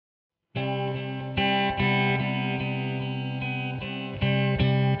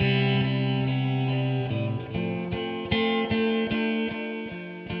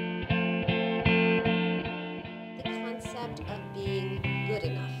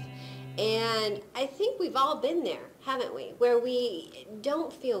And I think we've all been there, haven't we? Where we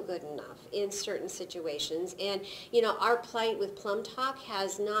don't feel good enough in certain situations. And, you know, our plight with PlumbTalk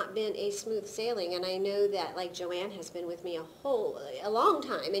has not been a smooth sailing. And I know that, like, Joanne has been with me a long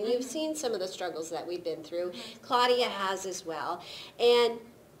time. And you've seen some of the struggles that we've been through. Claudia has as well. And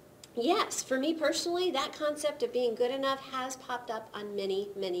yes, for me personally, that concept of being good enough has popped up on many,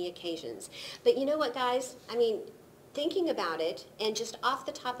 many occasions. But you know what, guys? I mean, thinking about it, and just off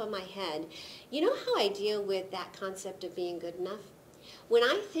the top of my head, you know how I deal with that concept of being good enough? When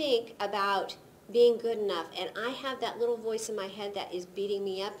I think about being good enough, and I have that little voice in my head that is beating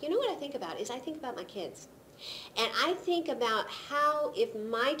me up, you know what I think about? Is I think about my kids. And I think about how if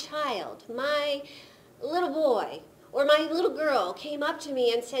my child, my little boy, or my little girl came up to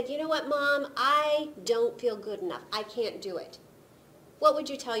me and said, you know what, Mom, I don't feel good enough. I can't do it. What would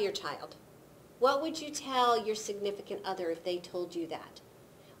you tell your child? What would you tell your significant other if they told you that?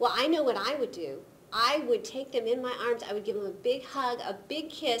 Well, I know what I would do. I would take them in my arms, I would give them a big hug, a big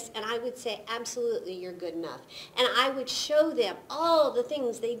kiss, and I would say, absolutely, you're good enough. And I would show them all the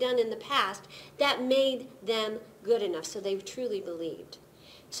things they'd done in the past that made them good enough, so they truly believed.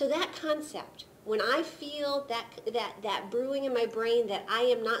 So that concept, when I feel that brewing in my brain that I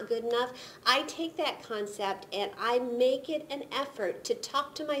am not good enough, I take that concept and I make it an effort to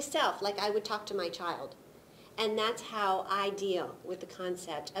talk to myself like I would talk to my child. And that's how I deal with the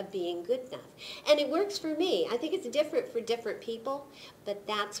concept of being good enough. And it works for me. I think it's different for different people, but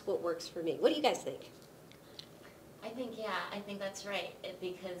that's what works for me. What do you guys think? I think that's right.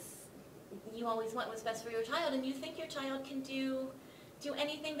 Because you always want what's best for your child, and you think your child can do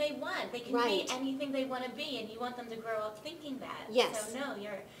anything they want. They can be anything they want to be, and you want them to grow up thinking that. Yes. So no,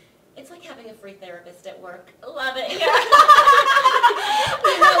 it's like having a free therapist at work. Love it. You know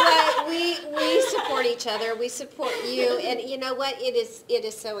what? We support each other. We support you, and you know what? It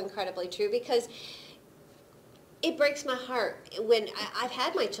is so incredibly true, because it breaks my heart when I've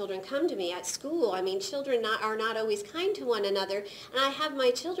had my children come to me at school. I mean, children are not always kind to one another, and I have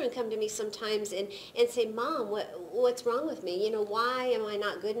my children come to me sometimes and say, Mom, what's wrong with me? You know, why am I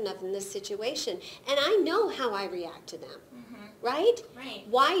not good enough in this situation? And I know how I react to them, right? Right.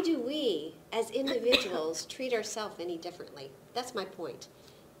 Why do we, as individuals, treat ourselves any differently? That's my point.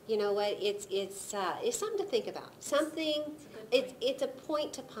 You know what? It's something to think about. It's a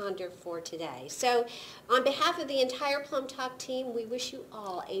point to ponder for today. So, on behalf of the entire PlumbTalk team, we wish you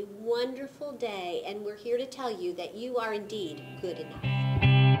all a wonderful day, and we're here to tell you that you are indeed good enough.